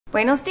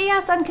Buenos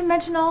dias,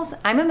 Unconventionals.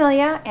 I'm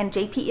Amelia and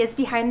JP is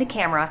behind the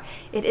camera.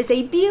 It is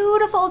a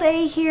beautiful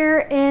day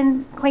here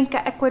in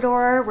Cuenca,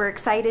 Ecuador. We're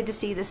excited to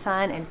see the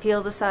sun and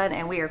feel the sun,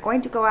 and we are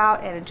going to go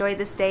out and enjoy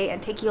this day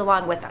and take you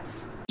along with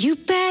us. You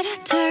better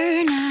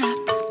turn up.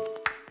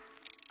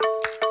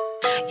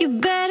 You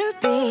better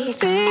be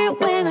there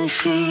when I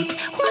shake.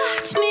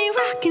 Watch me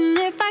rocking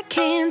if I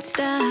can't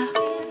stop.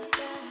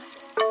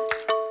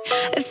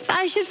 If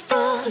I should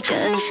fall,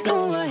 just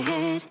go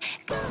ahead.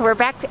 We're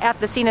back at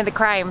the scene of the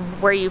crime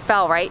where you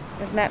fell, right?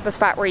 Isn't that the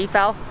spot where you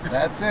fell?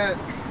 That's it.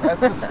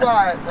 That's the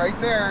spot right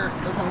there.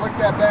 Doesn't look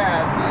that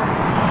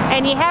bad.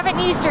 And you haven't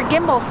used your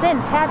gimbal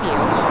since, have you?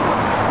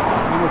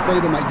 I'm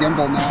afraid of my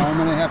gimbal now. I'm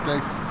gonna have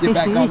to get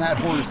back on that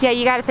horse. Yeah,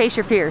 you gotta face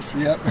your fears.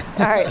 Yep.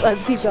 All right,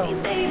 let's keep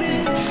going.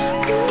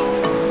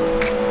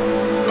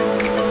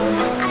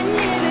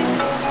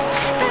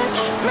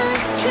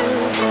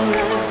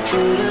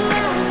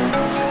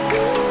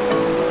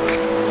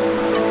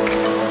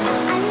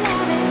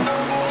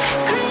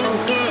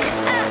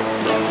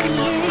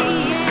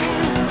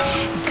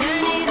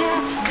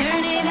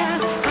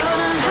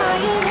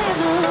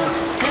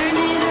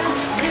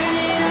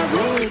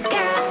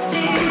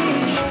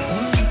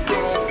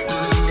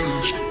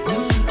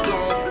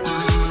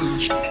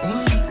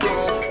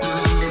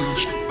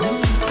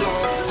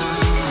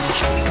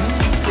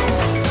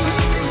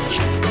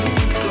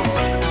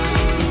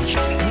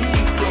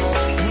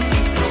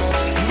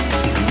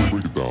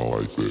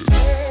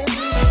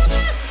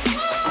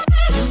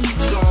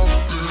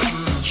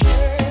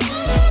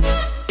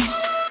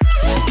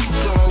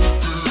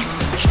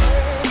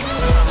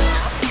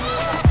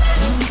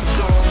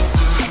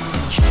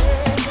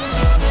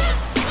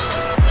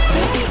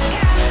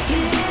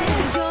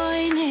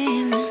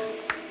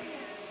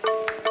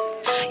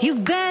 You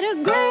better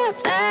grab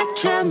that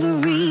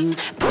tambourine.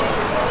 Look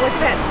at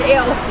that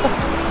tail.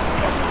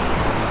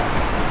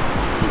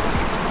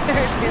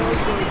 Her tail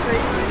is really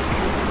crazy.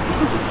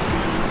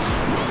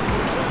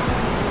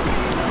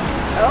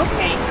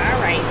 Okay, all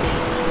right.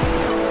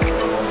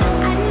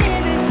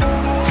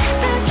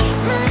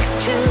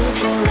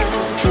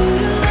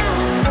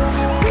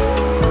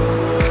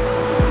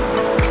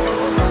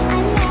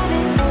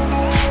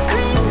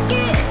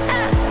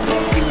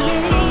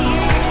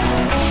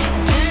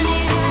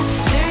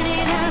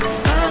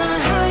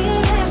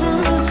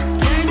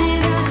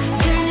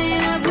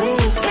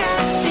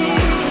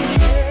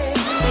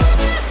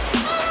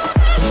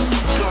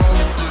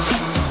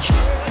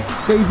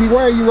 Daisy,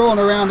 why are you rolling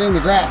around in the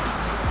grass?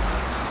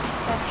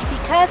 That's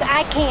because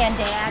I can,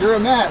 Dad. You're a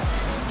mess.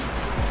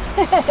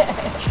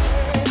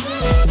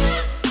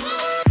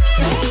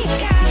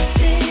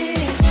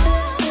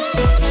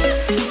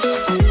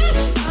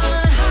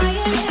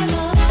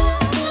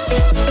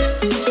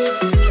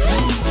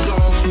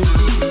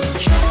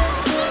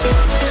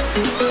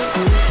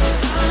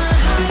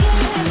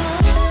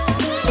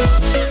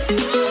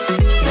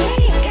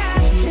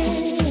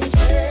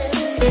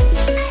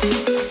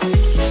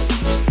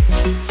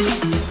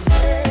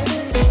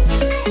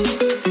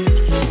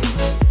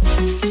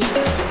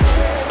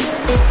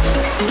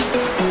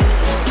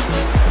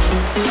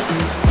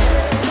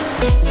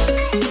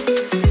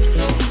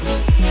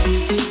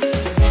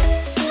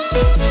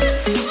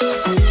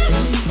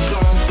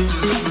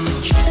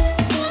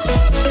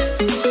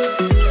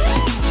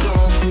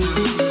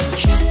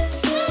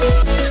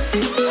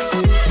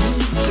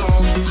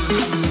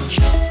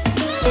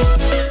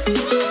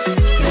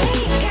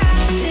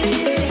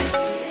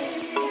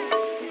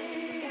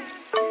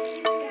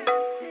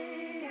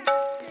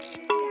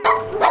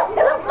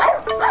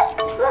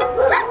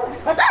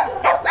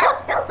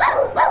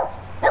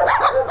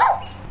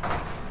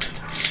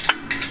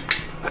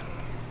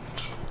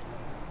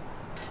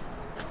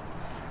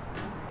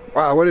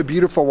 Wow, what a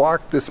beautiful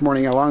walk this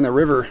morning along the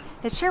river.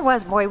 It sure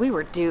was. Boy, we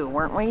were due,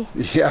 weren't we?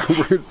 Yeah,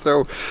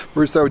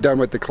 we're so done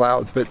with the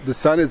clouds, but the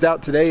sun is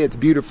out today. It's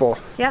beautiful.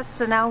 Yes,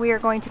 so now we are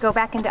going to go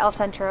back into El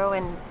Centro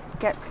and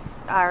get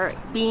our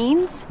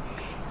beans,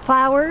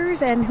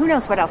 flowers, and who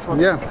knows what else we'll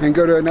do. Yeah, and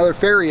go to another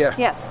feria.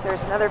 Yes,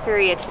 there's another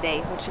feria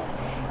today, which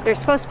there's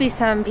supposed to be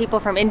some people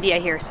from India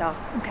here, so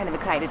I'm kind of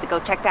excited to go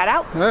check that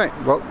out. All right,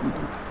 well,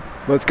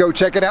 let's go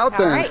check it out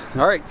then. All right.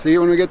 All right, see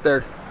you when we get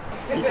there.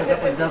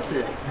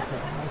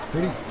 That's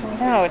pretty.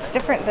 No, it's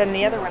different than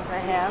the other ones I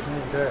have.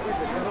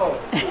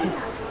 I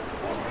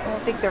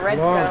don't think the reds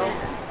go.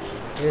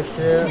 It's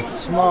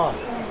small.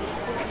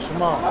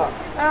 Small.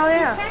 Oh,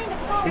 yeah.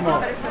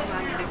 Small.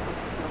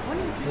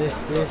 This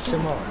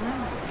small.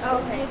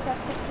 Okay.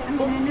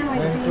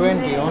 And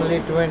 20, only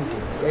 20.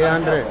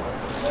 800.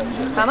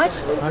 How much?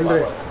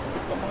 100.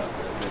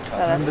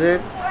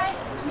 100.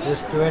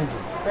 This 20.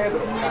 20.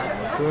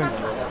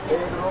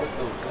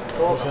 This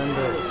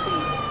 100.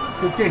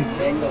 15.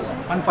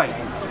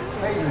 15.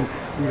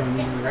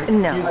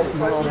 No,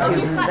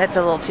 that's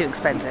a little too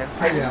expensive.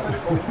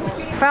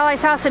 Well, I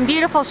saw some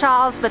beautiful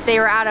shawls, but they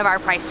were out of our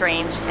price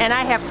range, and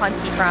I have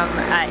plenty from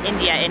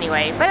India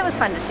anyway, but it was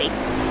fun to see.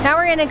 Now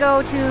we're gonna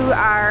go to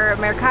our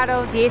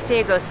Mercado 10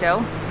 de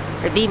Agosto,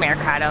 or the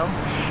Mercado,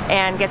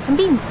 and get some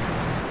beans.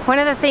 One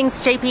of the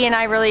things JP and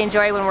I really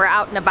enjoy when we're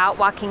out and about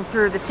walking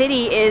through the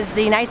city is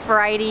the nice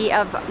variety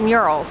of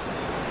murals,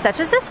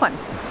 such as this one.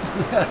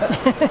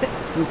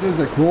 This is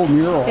a cool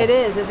mural. It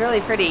is, it's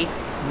really pretty.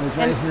 It was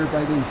right here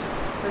by these.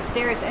 The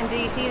stairs, and do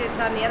you see it's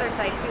on the other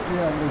side too?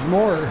 Yeah, there's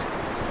more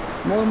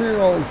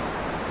murals.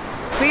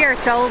 We are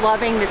so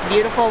loving this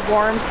beautiful,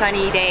 warm,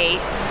 sunny day.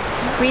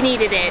 We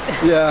needed it.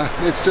 Yeah,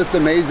 it's just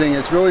amazing.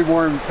 It's really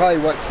warm, probably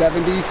what,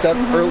 70s,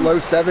 or low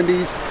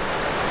 70s.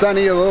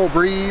 Sunny, a little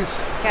breeze.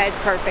 Yeah, it's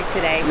perfect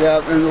today.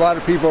 Yeah, and a lot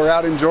of people are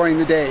out enjoying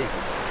the day.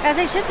 As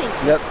they should be.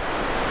 Yep.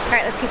 All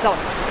right, let's keep going.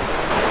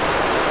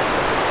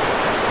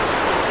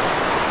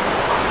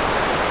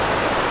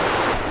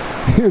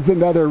 Here's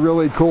another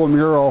really cool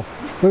mural.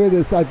 Look at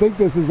this. I think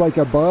this is like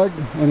a bug,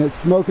 and it's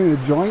smoking a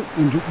joint,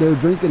 and they're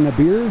drinking a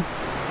beer.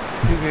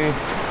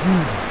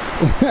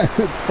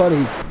 It's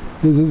funny.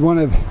 This is one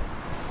of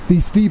the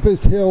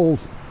steepest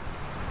hills.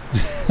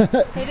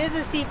 It is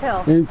a steep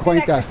hill. In Good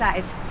Cuenca.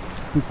 exercise.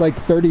 It's like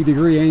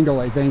 30-degree angle,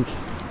 I think.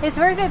 It's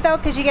worth it though,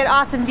 because you get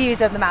awesome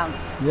views of the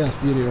mountains.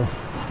 Yes, you do.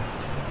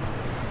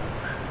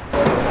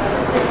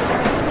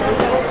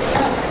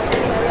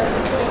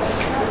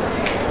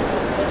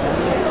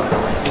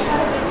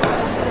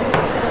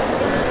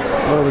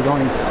 Where are we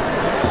going?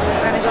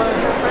 We're gonna go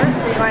here first,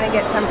 or you want to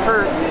get some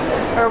fruit?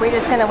 Or are we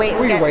just gonna wait?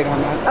 We can wait on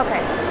that.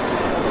 Okay.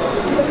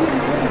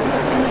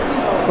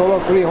 Solo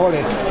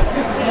frijoles.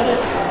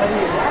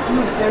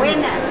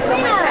 Buenas,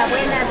 ¿cómo está?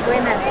 Buenas,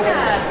 buenas,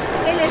 buenas.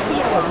 ¿Qué le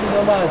sirvo?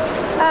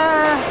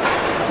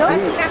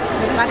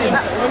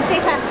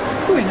 Lenteja.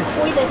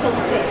 Cuídese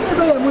usted.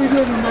 Muy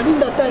bien, una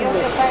linda Dios tarde.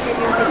 te pague,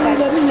 Dios te pague.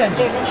 Una niña.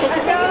 De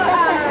lentejita y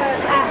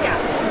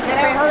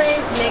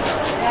Frijoles, mix.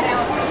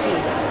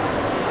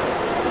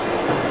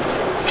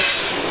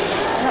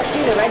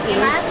 ¿Qué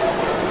más?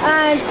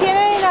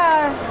 ¿Tienen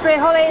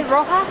frijoles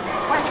roja?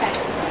 ¿Cuántas?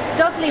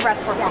 2 libras,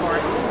 por favor.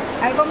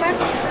 ¿Algo más?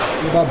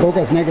 What about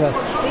bocas negras?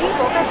 Sí,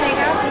 bocas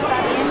negras, está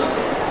bien.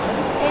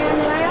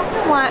 And I also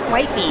want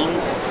white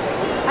beans.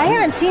 I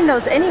haven't seen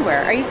those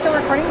anywhere. Are you still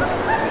recording?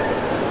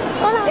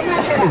 Hola. ¿Qué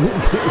más será?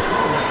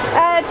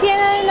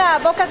 ¿Tienen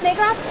bocas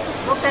negras?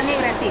 Boca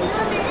negra, sí.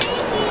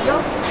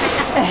 ¿Yo?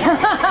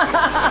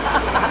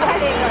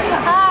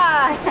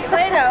 Ah,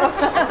 bueno.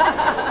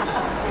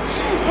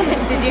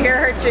 Did you hear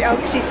her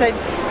joke? She said,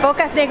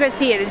 bocas negras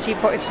sí, and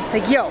she's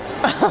like, yo.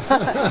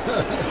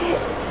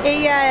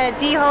 Ella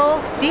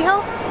dijo,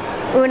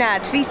 una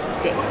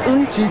triste.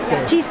 Un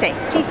Chiste. Chiste.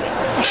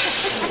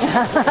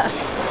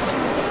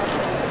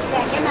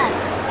 ¿Qué más?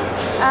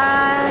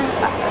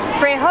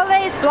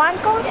 Frijoles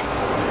blancos,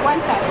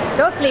 ¿Cuántas?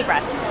 2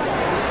 libras.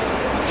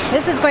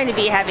 This is going to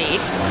be heavy.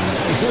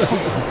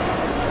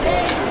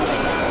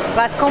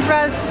 Las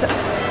compras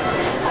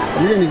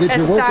You're going to get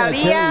your workout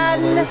carrying all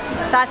estarían,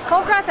 those. las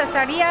compras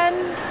estarían,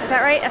 is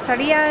that right?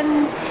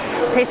 Estarían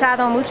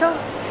pesada mucha?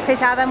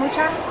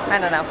 I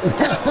don't know.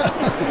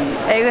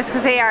 I was going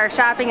to say our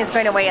shopping is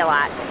going to weigh a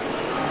lot.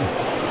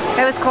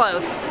 It was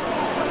close.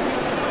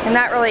 I'm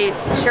not really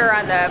sure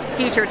on the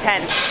future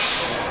tense.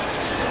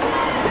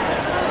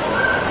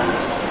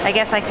 I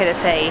guess I could have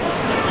say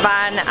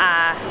van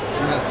a.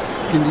 Yes,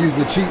 you can use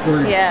the cheat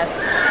word. Yes.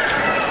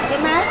 ¿Qué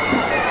más?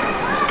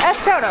 Es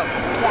todo.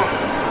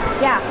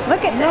 Yeah,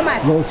 look at no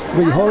más. Los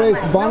frijoles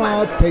van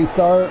a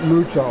pesar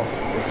mucho.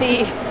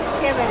 Sí.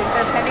 Chévere,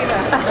 está saliendo.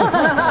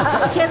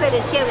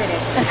 Chévere, chévere.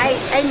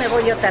 Ahí me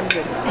voy yo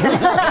también.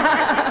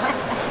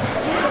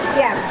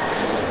 Ya.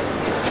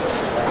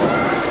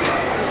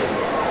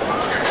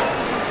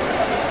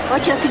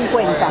 8.50.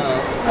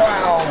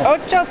 Wow.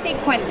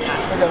 8.50.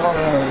 Look at all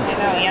those.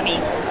 Oh, yummy.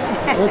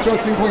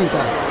 8.50.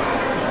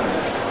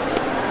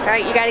 All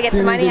right, you got to get the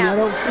Tiene money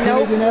dinero? out. Tiene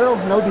Nope. dinero?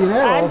 No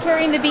dinero. I'm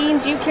carrying the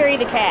beans, you carry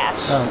the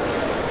cash. Oh.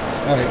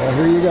 All right, well,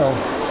 here you go.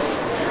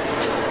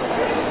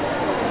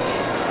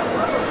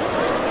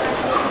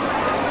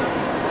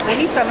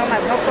 Poquito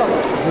nomás, no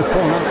todo. Just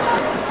pull them out.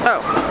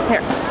 Oh,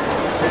 here.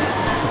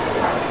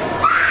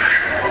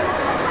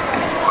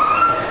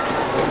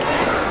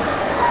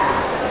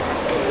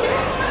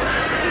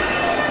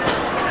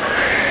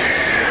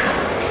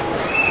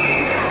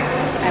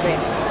 A ver.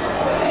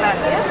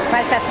 Gracias.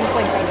 Falta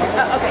 50 ya.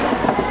 Oh, okay.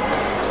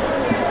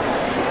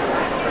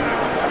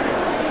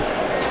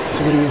 So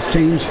getting his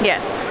change.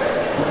 Yes.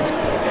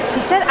 She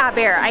said a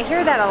ver. I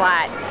hear that a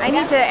lot. I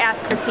need to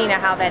ask Christina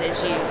how that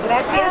is used.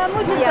 Gracias.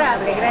 Muchas Muy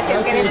amable,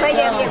 gracias. Que les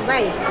vaya bien.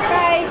 Bye.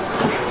 Bye.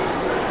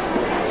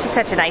 She's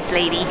such a nice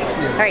lady.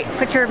 All right,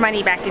 put your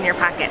money back in your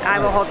pocket. I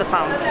will hold the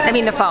phone. I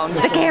mean the phone,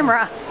 the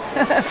camera.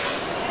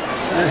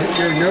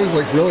 Your nose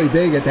looks really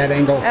big at that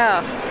angle.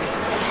 Oh.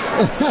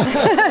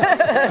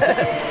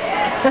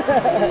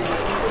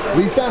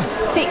 Lista?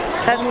 See,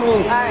 that's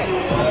Vámonos. all right.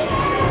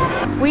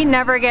 We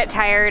never get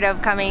tired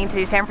of coming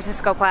to San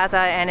Francisco Plaza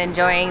and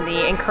enjoying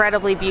the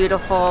incredibly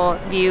beautiful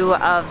view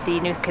of the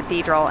new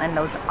cathedral and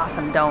those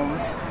awesome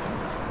domes.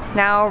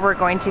 Now we're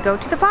going to go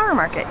to the flower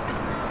market.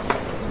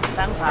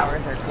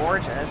 Sunflowers are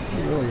gorgeous.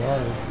 They really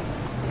are.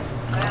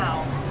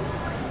 Wow.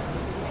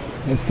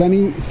 A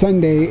sunny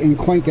Sunday in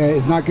Cuenca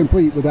is not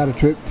complete without a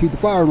trip to the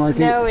flower market.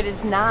 No, it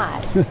is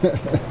not.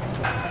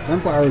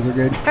 Sunflowers are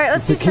good. All right,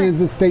 let's do it's a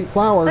Kansas State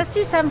flower. Let's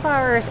do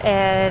sunflowers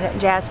and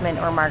jasmine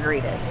or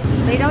margaritas.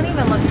 They don't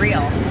even look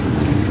real.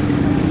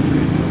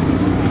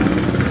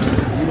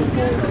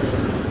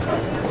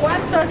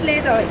 ¿Cuántos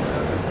le doy?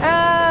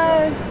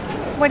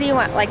 What do you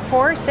want? Like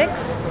 4,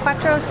 6,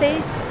 4,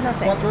 6? No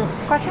sé. Cuatro.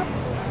 4?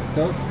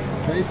 2,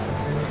 3.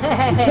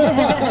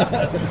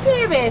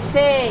 Lleve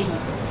 6.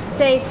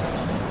 6.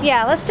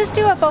 Yeah, let's just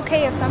do a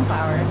bouquet of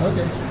sunflowers.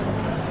 Okay.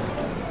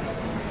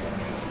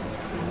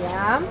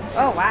 Ya.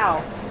 Oh,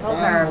 wow. Those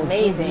are Wow,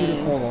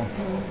 amazing. So beautiful.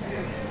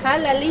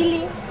 Jala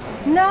Lily.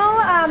 No,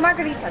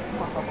 margaritas.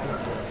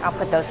 I'll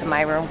put those in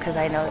my room because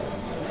I know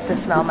the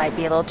smell might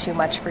be a little too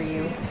much for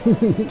you.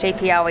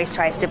 JP always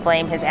tries to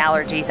blame his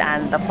allergies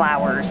on the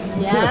flowers.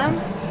 Ya.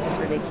 It's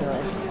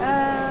ridiculous.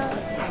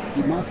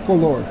 Y más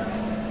color.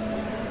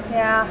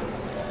 Yeah.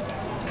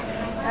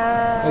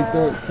 Like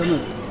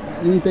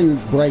anything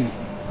that's bright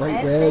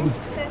red.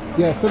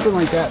 Yeah, something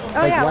like that.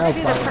 Oh, like yeah, let's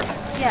do the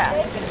wildflowers. yeah.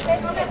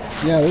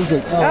 Yeah, those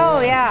are. Oh,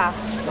 yeah.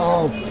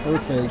 Oh,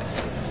 perfect.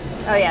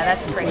 Oh, yeah,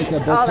 that's It's pretty. like a Oh,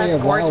 bouquet that's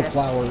of gorgeous.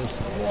 wildflowers.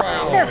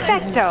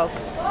 Perfecto.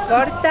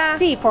 Corta.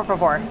 Sí, por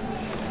favor.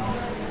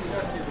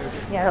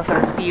 Yeah, those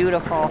are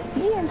beautiful.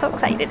 Yeah, I'm so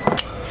excited.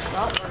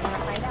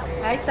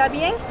 Ahí está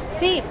bien.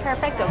 Sí,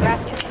 perfecto.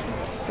 Gracias.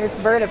 There's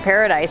bird of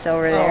paradise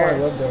over Oh, there. I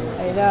love those.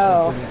 I Those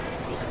are know.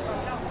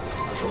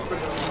 so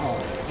pretty. Oh,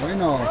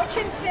 bueno.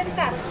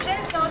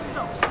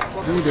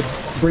 We need to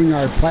bring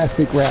our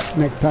plastic wrap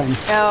next time.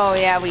 Oh,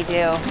 yeah, we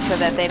do. So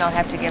that they don't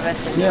have to give us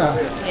a Yeah.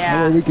 Yeah.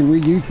 That way we can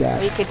reuse that.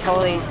 We could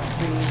totally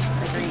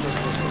agree.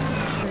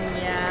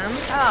 Ya.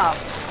 Oh,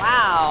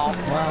 wow.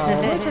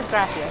 Wow. Muchas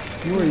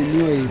gracias.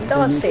 Muy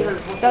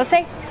 12.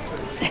 12?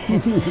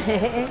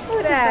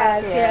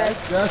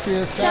 Gracias.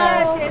 Gracias.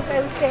 Ciao. Gracias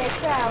a usted.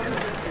 Chao.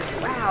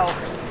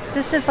 Wow.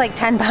 This is like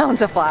 10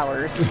 pounds of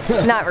flowers.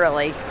 Not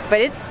really,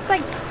 but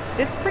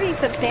it's pretty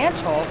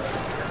substantial.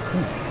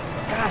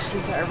 Gosh,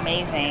 these are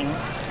amazing.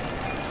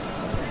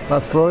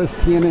 Las flores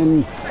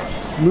tienen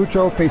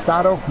muchos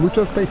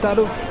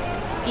pesados.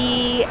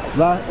 Y,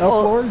 El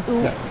flor?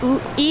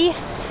 y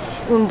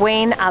un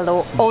buen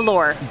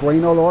olor.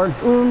 Buen olor.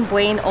 Un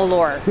buen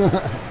olor.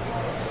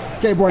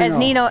 Que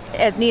bueno.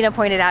 As Nina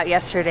pointed out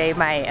yesterday,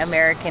 my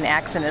American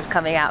accent is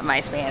coming out in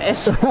my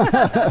Spanish.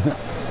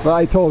 Well,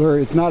 I told her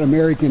it's not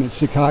American, it's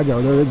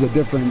Chicago. There is a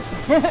difference.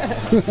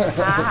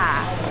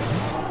 Ah.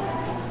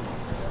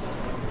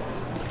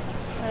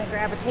 Want to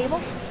grab a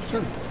table?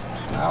 Sure.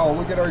 Wow,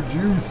 look at our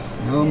juice.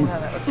 Oh,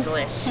 that looks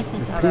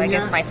delish. Although I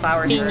guess my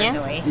flowers are Piña.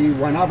 annoying. Y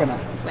guanábana.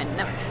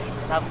 Bueno.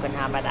 Love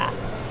guanábana.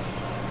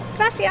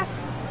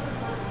 Gracias.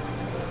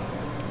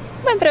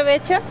 Buen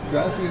provecho.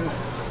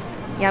 Gracias.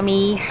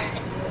 Yummy.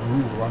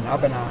 Ooh,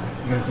 guanábana.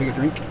 You gonna take a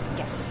drink?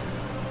 Yes.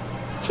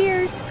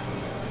 Cheers.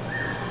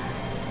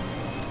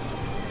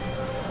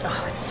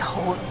 Oh, it's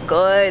so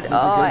good. it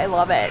Oh, good? I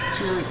love it.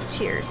 Cheers.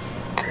 Cheers.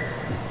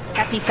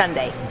 Happy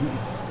Sunday.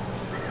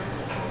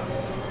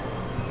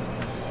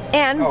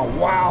 And Oh,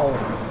 wow.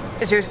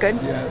 is yours good?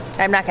 Yes.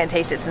 I'm not going to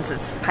taste it since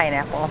it's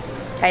pineapple.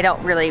 I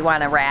don't really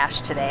want a rash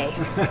today.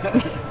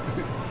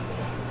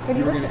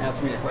 You were going to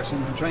ask me a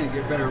question. I'm trying to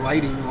get better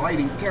lighting. The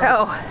lighting's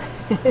terrible.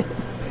 Oh.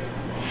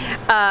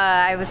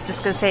 I was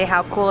just going to say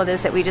how cool it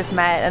is that we just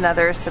met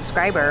another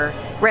subscriber,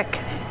 Rick.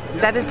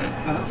 Is that his?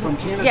 From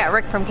Canada. Yeah,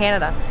 Rick from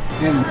Canada.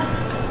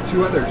 And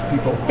 2 other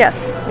people.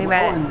 Yes, we Oh,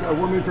 met. and a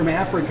woman from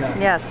Africa.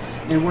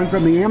 Yes. And one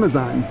from the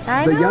Amazon.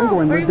 I the know. young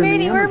one lived in the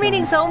Amazon. We're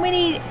meeting so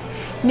many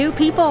new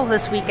people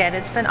this weekend.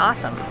 It's been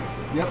awesome.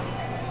 Yep.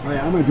 All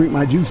right, I'm going to drink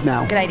my juice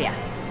now. Good idea.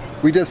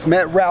 We just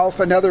met Ralph,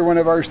 another one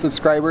of our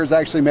subscribers. I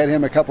actually met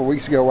him a couple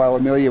weeks ago while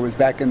Amelia was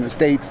back in the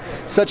States.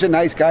 Such a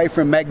nice guy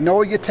from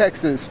Magnolia,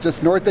 Texas,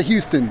 just north of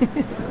Houston.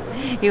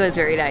 He was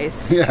very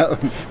nice. Yeah.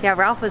 Yeah,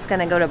 Ralph was going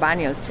to go to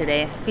Banos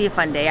today. Be a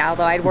fun day,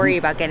 although I'd worry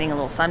about getting a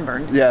little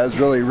sunburned. Yeah, it's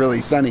really, really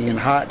sunny and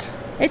hot.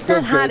 It's not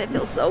Feels hot. good. It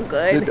feels so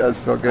good. It does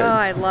feel good. Oh,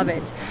 I love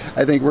it.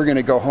 I think we're going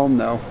to go home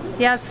though.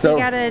 Yes, So-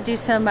 we got to do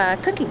some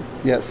cooking.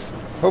 Yes.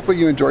 Hopefully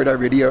you enjoyed our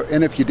video,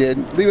 and if you did,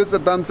 leave us a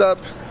thumbs up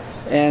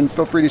and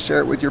feel free to share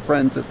it with your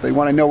friends if they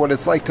want to know what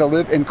it's like to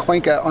live in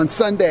Cuenca on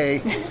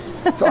Sunday.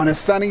 It's on a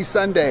sunny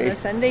Sunday.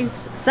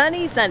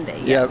 Sunny Sunday.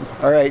 Yep. Yes.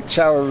 All right.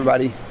 Ciao,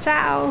 everybody.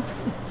 Ciao.